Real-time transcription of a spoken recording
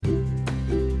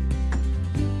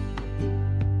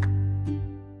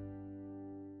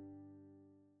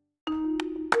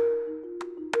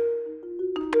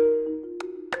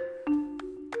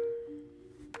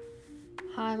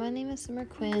is Summer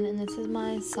Quinn, and this is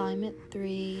my assignment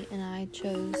 3, and I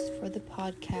chose for the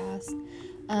podcast.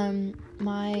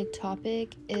 My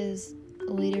topic is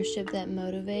leadership that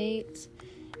motivates,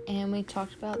 and we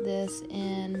talked about this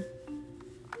in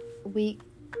week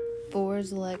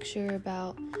 4's lecture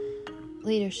about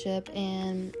leadership,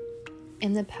 and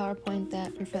in the PowerPoint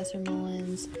that Professor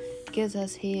Mullins gives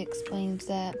us, he explains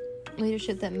that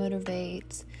leadership that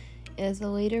motivates is a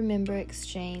leader-member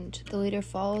exchange. The leader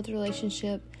follows the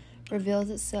relationship, reveals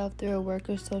itself through a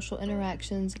worker's social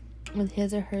interactions with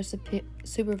his or her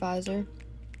supervisor.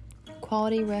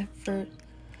 Quality refers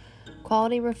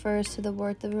to the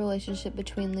worth of the relationship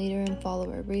between leader and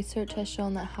follower. Research has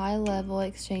shown that high-level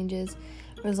exchanges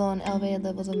result in elevated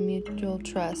levels of mutual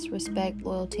trust, respect,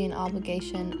 loyalty, and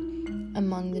obligation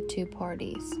among the two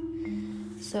parties.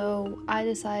 So I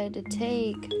decided to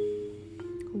take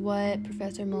what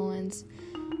Professor Mullins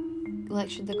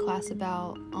lectured the class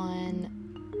about on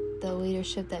the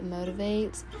leadership that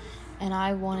motivates, and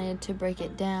I wanted to break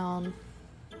it down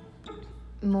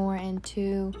more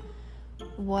into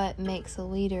what makes a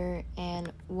leader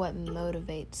and what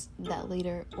motivates that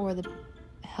leader, or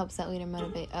helps that leader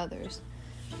motivate others.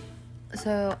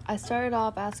 So I started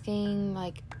off asking,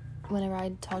 whenever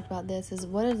I talked about this, is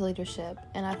what is leadership?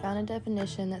 And I found a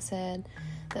definition that said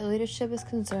that leadership is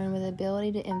concerned with the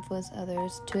ability to influence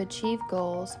others to achieve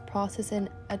goals. Process and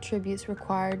attributes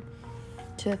required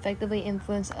to effectively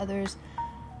influence others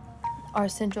are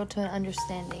central to an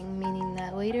understanding, meaning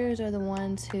that leaders are the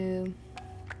ones who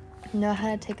know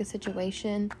how to take a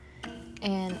situation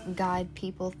and guide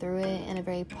people through it in a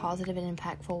very positive and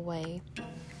impactful way.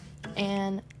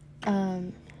 And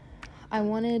I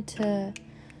wanted to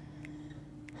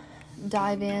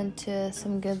dive into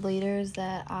some good leaders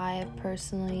that I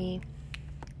personally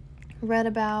read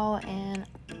about and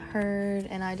heard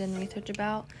and I did research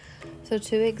about. So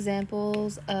 2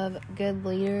 examples of good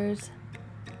leaders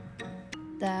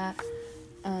that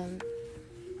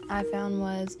I found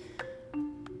was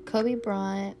Kobe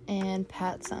Bryant and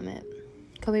Pat Summitt.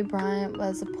 Kobe Bryant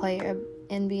was an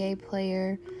NBA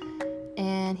player,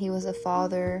 and he was a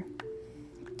father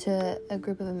to a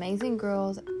group of amazing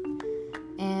girls.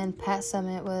 And Pat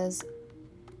Summitt was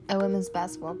a women's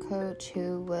basketball coach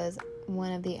who was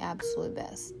one of the absolute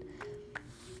best.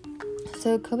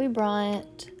 So Kobe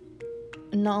Bryant,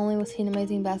 not only was he an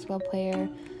amazing basketball player,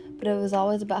 but it was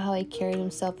always about how he carried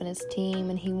himself and his team.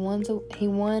 And he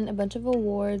won a bunch of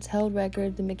awards, held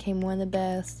records, and became one of the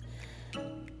best.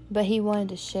 But he wanted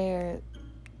to share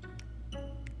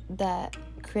that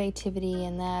creativity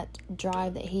and that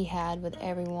drive that he had with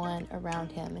everyone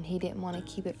around him, and he didn't want to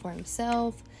keep it for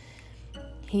himself.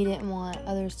 He didn't want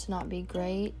others to not be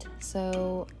great.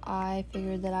 So I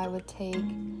figured that I would take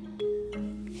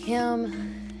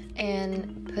him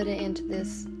and put it into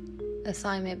this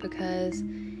assignment because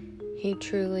he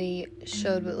truly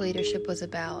showed what leadership was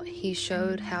about. He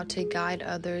showed how to guide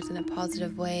others in a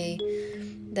positive way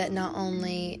that not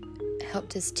only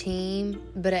helped his team,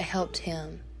 but it helped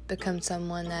him become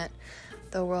someone that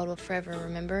the world will forever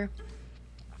remember.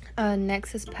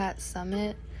 Next is Pat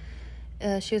Summitt.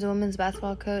 She was a women's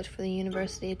basketball coach for the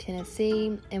University of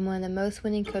Tennessee and one of the most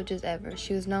winning coaches ever.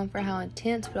 She was known for how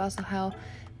intense, but also how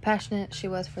passionate she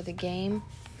was for the game.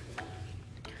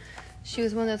 She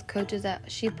was one of those coaches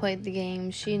that she played the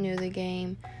game, she knew the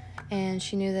game, and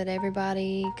she knew that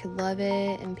everybody could love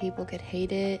it and people could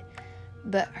hate it,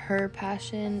 but her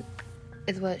passion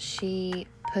is what she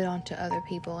put onto other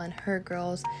people and her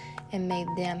girls, and made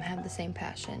them have the same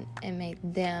passion and made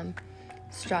them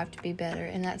strive to be better.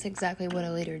 And that's exactly what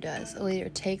a leader does. A leader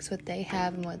takes what they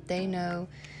have and what they know,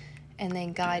 and they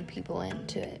guide people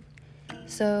into it.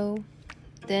 So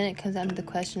then it comes down to the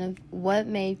question of what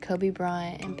made Kobe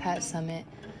Bryant and Pat Summitt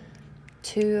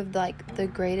 2 of the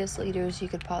greatest leaders you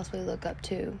could possibly look up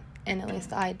to, and at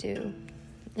least I do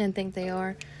and think they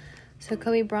are. So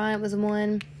Kobe Bryant was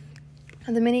one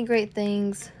of the many great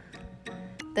things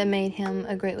that made him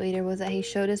a great leader was that he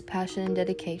showed his passion and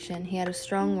dedication. He had a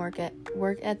strong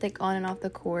work ethic on and off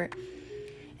the court,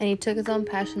 and he took his own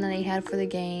passion that he had for the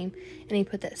game, and he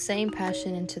put that same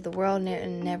passion into the world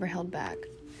and never held back.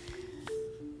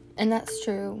 And that's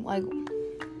true.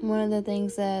 One of the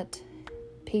things that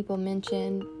people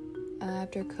mentioned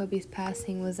after Kobe's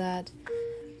passing was that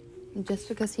just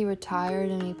because he retired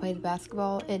and he played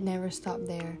basketball, it never stopped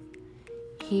there.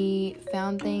 He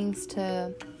found things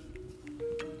to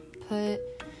put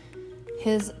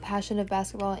his passion of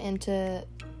basketball into,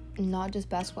 not just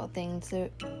basketball things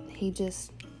that he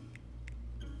just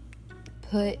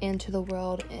put into the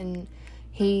world and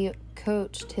He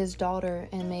coached his daughter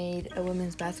and made a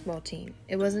women's basketball team.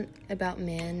 It wasn't about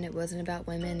men, it wasn't about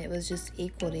women, it was just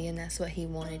equality, and that's what he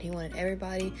wanted. He wanted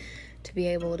everybody to be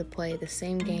able to play the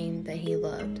same game that he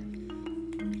loved.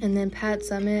 And then Pat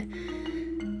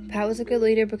Summitt. Pat was a good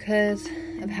leader because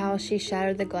of how she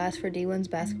shattered the glass for D1's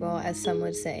basketball, as some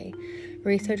would say.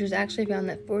 Researchers actually found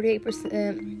that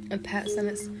 48% of Pat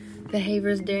Summitt's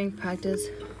behaviors during practice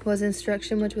was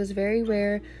instruction, which was very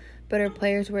rare, but her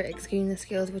players were executing the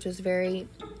skills, which was very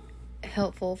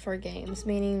helpful for games,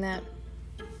 meaning that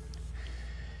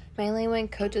mainly when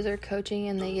coaches are coaching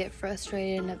and they get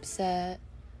frustrated and upset,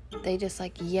 they just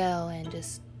yell and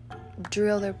just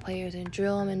drill their players and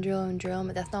drill them,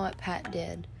 but that's not what Pat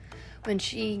did. When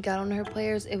she got on her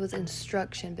players, it was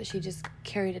instruction, but she just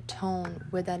carried a tone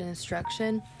with that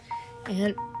instruction,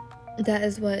 and that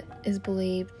is what is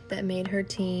believed that made her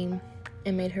team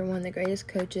and made her one of the greatest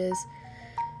coaches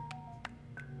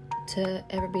to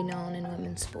ever be known in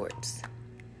women's sports.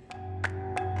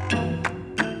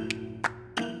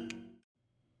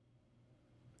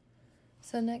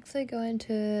 So next we go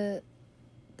into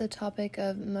the topic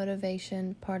of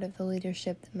motivation, part of the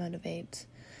leadership that motivates.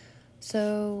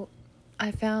 So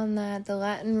I found that the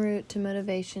Latin root to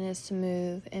motivation is to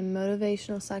move, and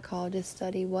motivational psychologists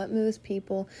study what moves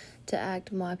people to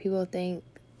act and why people think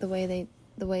the way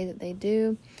that they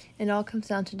do. It all comes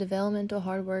down to developmental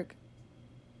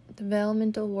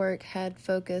work had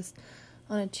focused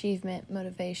on achievement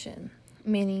motivation,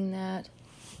 meaning that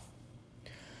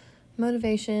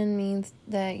motivation means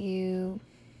that you,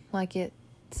 like it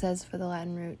says for the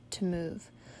Latin root, to move.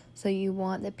 So you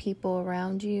want the people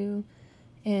around you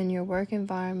in your work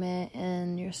environment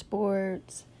and your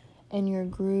sports and your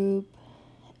group,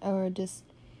 or just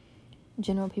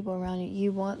general people around you,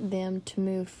 you want them to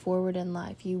move forward in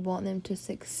life. You want them to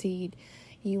succeed.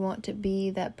 You want to be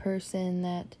that person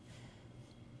that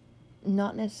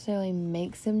not necessarily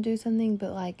makes them do something,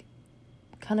 but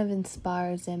kind of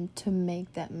inspires them to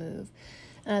make that move.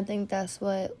 And I think that's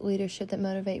what Leadership That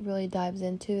Motivate really dives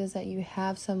into, is that you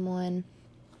have someone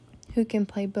who can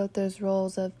play both those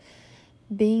roles of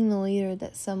being the leader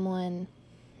that someone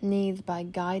needs by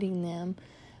guiding them,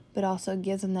 but also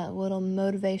gives them that little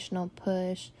motivational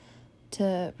push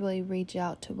to really reach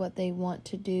out to what they want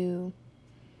to do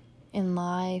in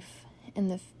life, in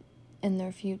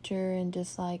their future, and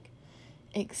just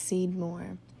exceed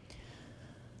more.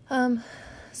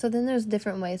 So then there's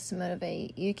different ways to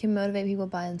motivate. You can motivate people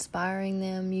by inspiring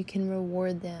them. You can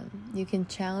reward them. You can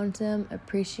challenge them,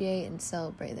 appreciate, and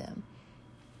celebrate them.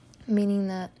 Meaning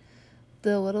that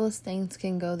the littlest things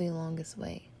can go the longest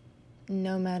way,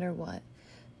 no matter what.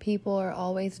 People are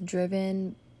always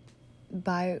driven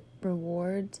by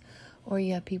rewards, or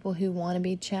you have people who want to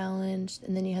be challenged,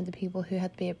 and then you have the people who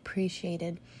have to be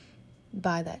appreciated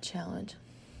by that challenge.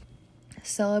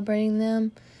 Celebrating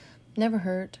them never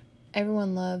hurt.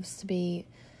 Everyone loves to be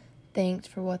thanked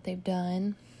for what they've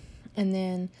done. And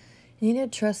then you need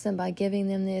to trust them by giving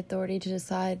them the authority to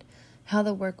decide how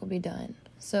the work will be done.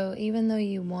 So even though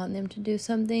you want them to do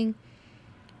something,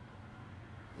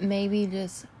 maybe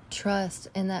just trust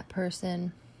in that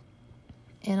person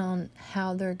and on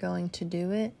how they're going to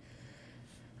do it.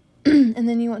 And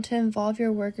then you want to involve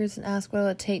your workers and ask what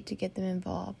it'll take to get them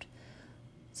involved.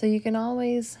 So you can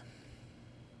always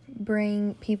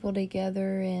bring people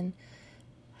together and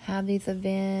have these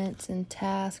events and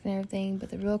tasks and everything, but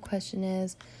the real question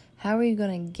is, how are you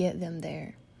going to get them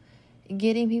there?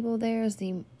 Getting people there is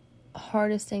the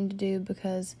hardest thing to do,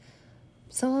 because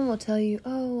someone will tell you,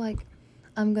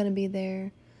 I'm going to be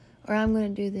there, or I'm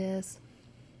going to do this,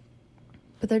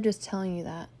 but they're just telling you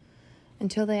that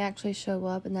until they actually show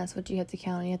up, and that's what you have to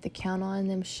count on. You have to count on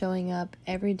them showing up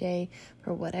every day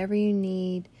for whatever you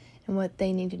need and what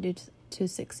they need to do to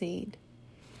succeed.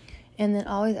 And then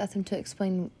always ask them to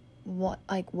explain what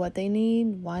they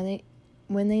need,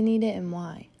 when they need it, and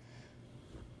why.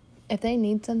 If they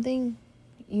need something,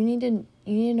 you need to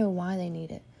know why they need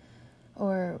it,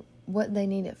 or what they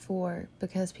need it for,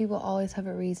 because people always have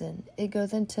a reason. It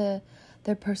goes into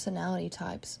their personality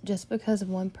types. Just because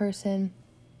one person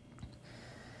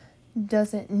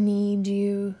doesn't need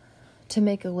you to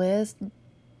make a list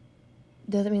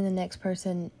doesn't mean the next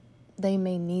person, they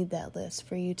may need that list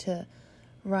for you to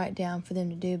write down for them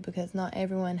to do, because not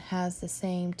everyone has the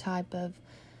same type of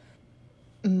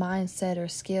mindset or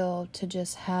skill to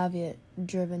just have it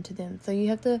driven to them. So you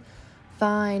have to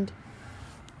find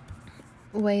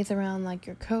ways around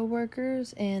your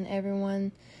coworkers and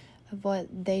everyone of what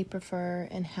they prefer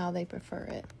and how they prefer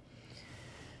it.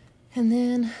 And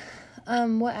then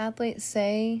what athletes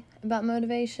say about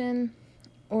motivation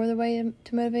or the way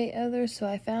to motivate others. So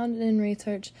I found in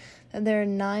research There are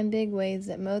 9 big ways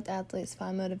that most athletes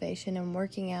find motivation in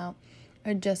working out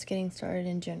or just getting started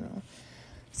in general.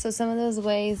 So some of those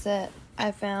ways that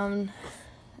I found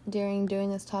during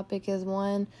doing this topic is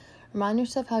 1, remind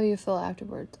yourself how you feel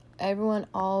afterwards. Everyone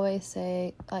always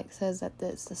says that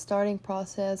it's the starting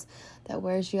process that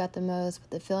wears you out the most,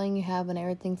 but the feeling you have when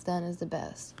everything's done is the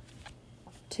best.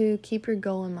 2, keep your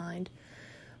goal in mind.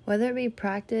 Whether it be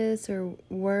practice or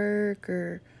work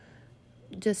or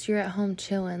just you're at home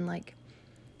chilling,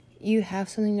 you have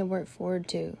something to work forward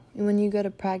to. And when you go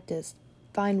to practice,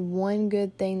 find one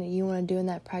good thing that you want to do in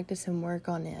that practice and work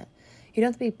on it. You don't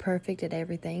have to be perfect at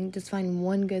everything. Just find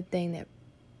one good thing that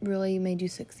really made you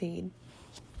succeed.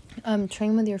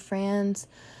 Train with your friends,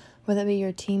 whether it be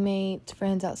your teammates,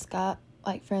 friends outside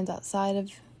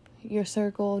of your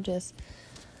circle, just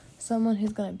someone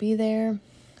who's going to be there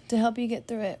to help you get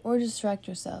through it, or distract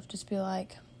yourself. Just be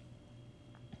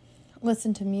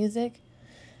listen to music,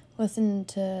 listen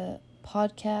to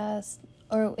podcasts,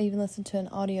 or even listen to an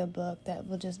audiobook that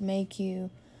will just make you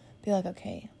be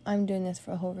okay, I'm doing this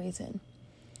for a whole reason.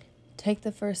 Take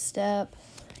the first step,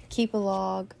 keep a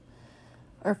log,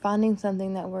 or finding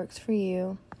something that works for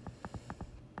you.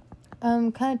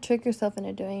 Kind of trick yourself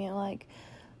into doing it,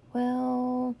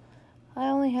 I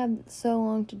only have so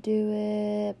long to do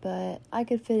it, but I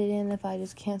could fit it in if I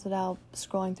just canceled out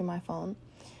scrolling through my phone.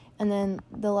 And then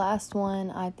the last one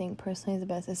I think personally is the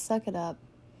best is suck it up.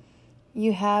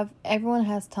 Everyone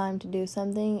has time to do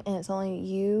something, and it's only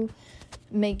you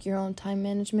make your own time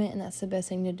management, and that's the best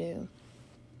thing to do.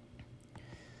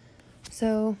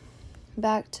 So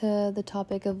back to the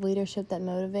topic of leadership that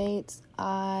motivates.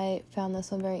 I found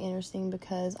this one very interesting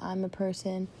because I'm a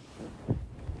person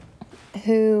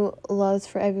who loves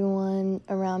for everyone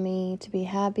around me to be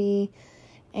happy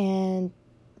and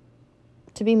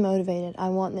to be motivated. I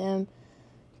want them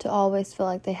to always feel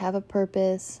like they have a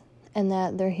purpose and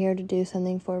that they're here to do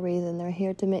something for a reason. They're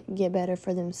here to get better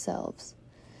for themselves.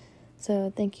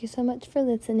 So thank you so much for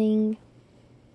listening.